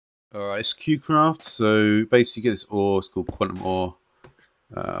Alright, it's QCraft. So basically, you get this ore. It's called quantum ore,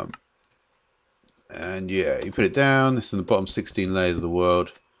 um, and yeah, you put it down. This is in the bottom 16 layers of the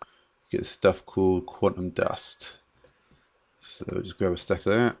world. You get this stuff called quantum dust. So just grab a stack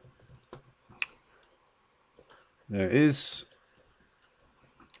of that. There it is.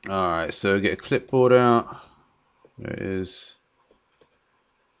 Alright, so get a clipboard out. There it is.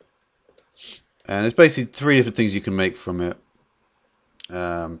 And there's basically three different things you can make from it.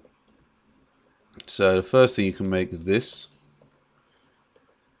 So the first thing you can make is this.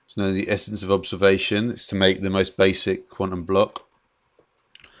 It's known as the Essence of Observation. It's to make the most basic quantum block.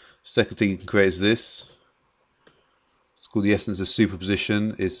 Second thing you can create is this. It's called the Essence of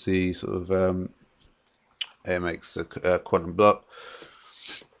Superposition. It's the sort of it makes a quantum block.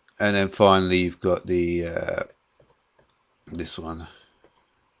 And then finally you've got the this one,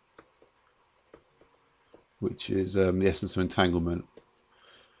 which is the Essence of Entanglement.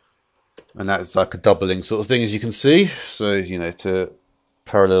 And that's like a doubling sort of thing, as you can see. So, you know, to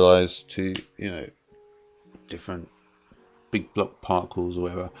parallelize to, you know, different big block particles or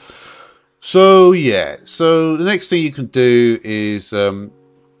whatever. So yeah, so the next thing you can do is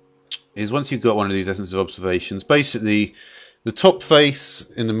once you've got one of these Essence of Observations, basically the top face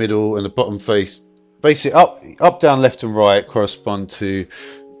in the middle and the bottom face, basically up, down, left and right correspond to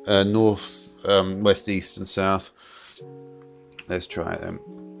north, west, east and south. Let's try them.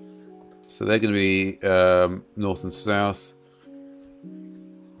 So they're going to be north and south.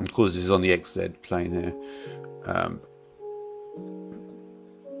 Of course, this is on the XZ plane here.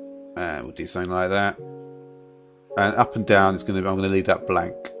 And we'll do something like that. And up and down is going to. I'm going to leave that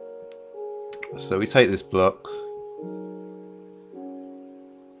blank. So we take this block.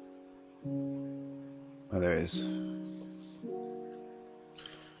 Oh, there it is.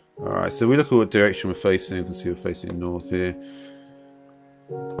 Alright, so we look at what direction we're facing. You can see we're facing north here.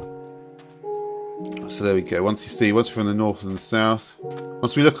 So there we go. Once we're from the north and the south.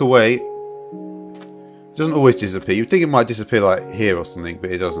 Once we look away, it doesn't always disappear. You'd think it might disappear like here or something,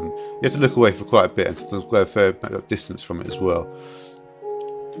 but it doesn't. You have to look away for quite a bit and sometimes go a fair distance from it as well.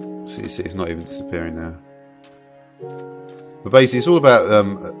 So you see it's not even disappearing now. But basically it's all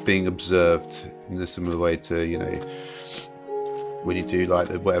about being observed in a similar way to, you know, when you do like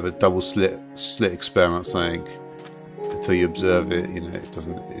the whatever double slit experiment saying, until you observe it, you know, it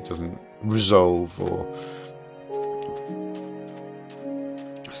doesn't resolve or.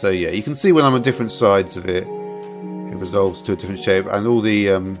 So yeah, you can see when I'm on different sides of it, it resolves to a different shape, and all the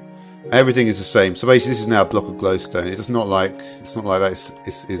everything is the same. So basically, this is now a block of glowstone. It's not like that.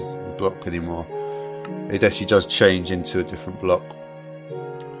 Is the block anymore. It actually does change into a different block.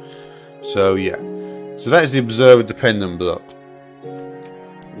 So yeah, so that is the observer dependent block.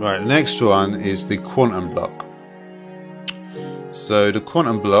 Right, the next one is the quantum block. So the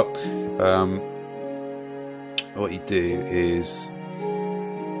quantum block, what you do is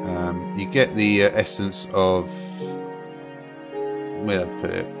you get the essence of, where did I put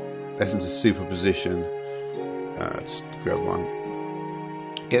it? Essence of superposition. Just grab one.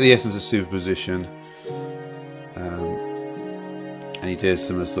 Get the essence of superposition, and you do a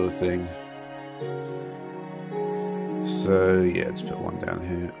similar sort of thing. So yeah, let's put one down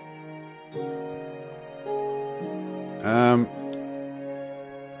here.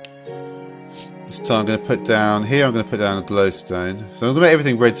 This time I'm going to put down here. I'm going to put down a glowstone. So I'm going to make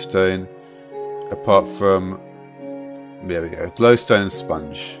everything redstone, apart from, there we go, glowstone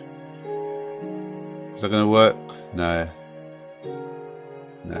sponge. Is that going to work? No.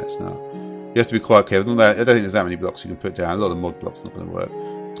 No, it's not. You have to be quite careful. I don't think there's that many blocks you can put down. A lot of the mod blocks not going to work.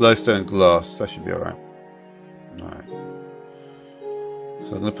 Glowstone glass. That should be alright. Alright.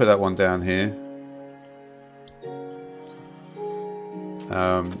 So I'm going to put that one down here.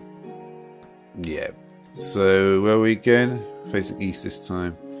 Yeah. So where are we again? Facing east this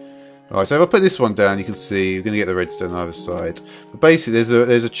time. Alright, so if I put this one down, you can see you're going to get the redstone on either side. But basically,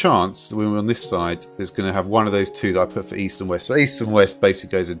 there's a chance that when we're on this side, there's going to have one of those two that I put for east and west. So east and west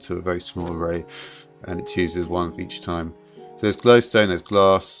basically goes into a very small array, and it chooses one for each time. So there's glowstone, there's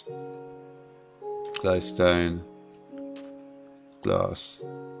glass, glowstone, glass.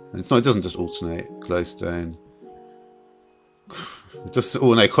 And it's not. It doesn't just alternate. Glowstone. It does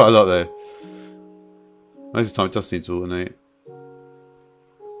alternate quite a lot though. Most of the time, it does need to alternate.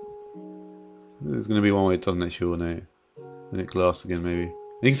 There's going to be one where it doesn't actually alternate. And it glass again, maybe. And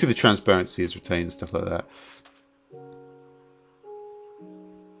you can see the transparency is retained and stuff like that.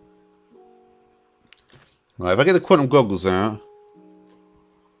 Right, if I get the quantum goggles out,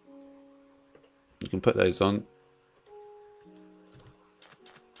 you can put those on.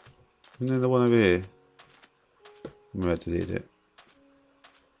 And then the one over here. I'm going to delete it.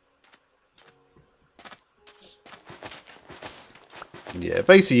 yeah,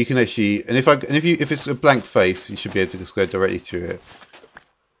 basically you can actually, and if it's a blank face, you should be able to just go directly through it.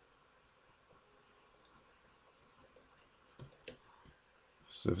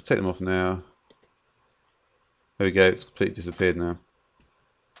 So if I take them off now, there we go. It's completely disappeared now.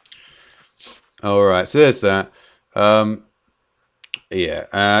 All right, so there's that. Yeah,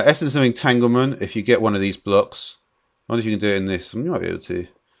 Essence of Entanglement. If you get one of these blocks, I wonder if you can do it in this. You might be able to.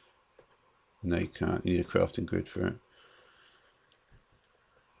 No, you can't. You need a crafting grid for it.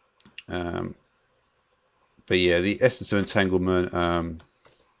 But yeah, the Essence of Entanglement.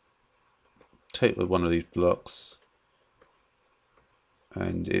 Take one of these blocks,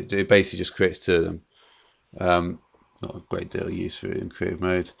 and it basically just creates two of them. Not a great deal of use for it in creative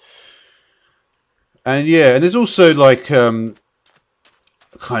mode. And yeah, and there's also like kind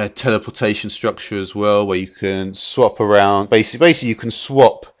of teleportation structure as well, where you can swap around. Basically, you can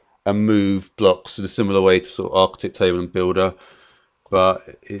swap and move blocks in a similar way to sort of Architect Table and Builder, but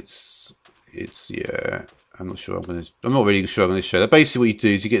it's yeah. I'm not really sure I'm going to show that. Basically, what you do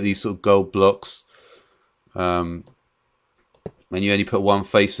is you get these sort of gold blocks, and you only put one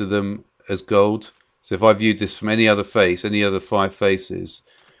face of them as gold. So if I viewed this from any other face, any other 5 faces,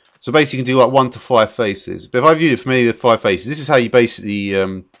 so basically you can do like 1 to 5 faces. But if I viewed it from any of the 5 faces, this is how you basically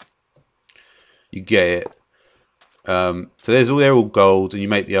you get it. So they're all gold, and you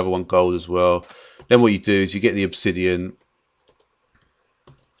make the other one gold as well. Then what you do is you get the obsidian,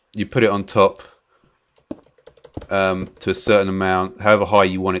 you put it on top to a certain amount, however high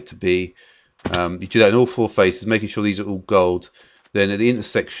you want it to be. You do that in all 4 faces, making sure these are all gold. Then at the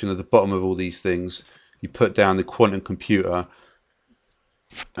intersection at the bottom of all these things, you put down the quantum computer,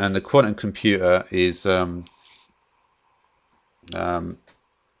 and the quantum computer is that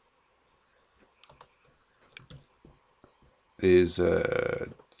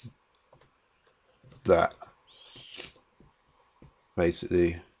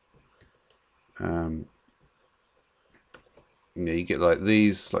basically. Yeah, you get like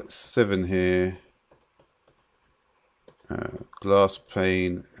these, like 7 here. Glass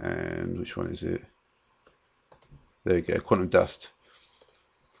pane, and which one is it? There you go, quantum dust.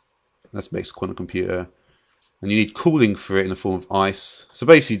 That makes a quantum computer, and you need cooling for it in the form of ice. So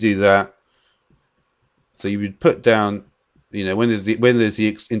basically, do that. So you would put down, you know, when there's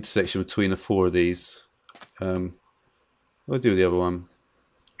the intersection between the 4 of these. I'll do the other one.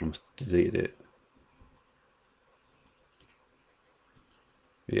 I must have deleted it.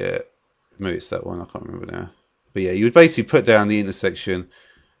 Yeah, maybe it's that one. I can't remember now. But yeah, you would basically put down the intersection,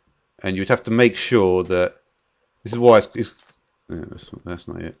 and you would have to make sure that this is why it's yeah, that's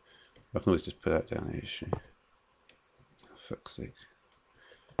not it. I can always just put that down there. Oh, fuck's sake.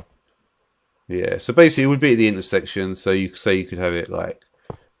 Yeah, so basically it would be at the intersection. So you say you could have it like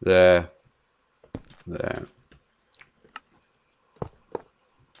there.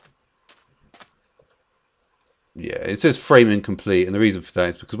 Yeah, it says frame incomplete, and the reason for that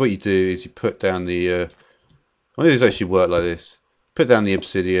is because what you do is you put down the. I wonder if this actually work like this. Put down the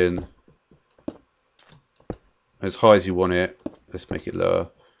obsidian as high as you want it. Let's make it lower.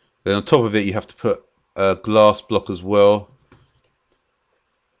 Then on top of it, you have to put a glass block as well.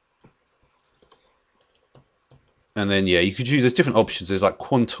 And then yeah, you could use. There's different options. There's like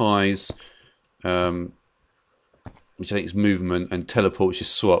quantize, which I think is movement, and teleport, which is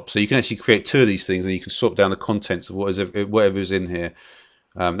swap. So you can actually create 2 of these things, and you can swap down the contents of whatever's in here.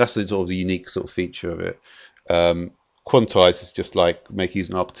 That's the sort of the unique sort of feature of it. Quantize is just like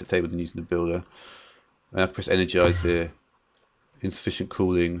using an architect table and using the builder. And I press energize here. Insufficient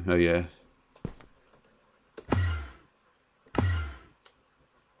cooling. Oh yeah.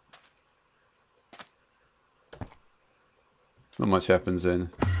 Not much happens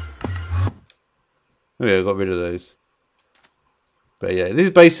then. Oh yeah, I got rid of those. But yeah, this is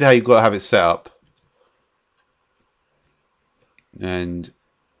basically how you've got to have it set up. And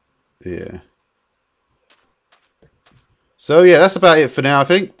yeah. So yeah, that's about it for now, I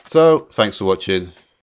think. So thanks for watching.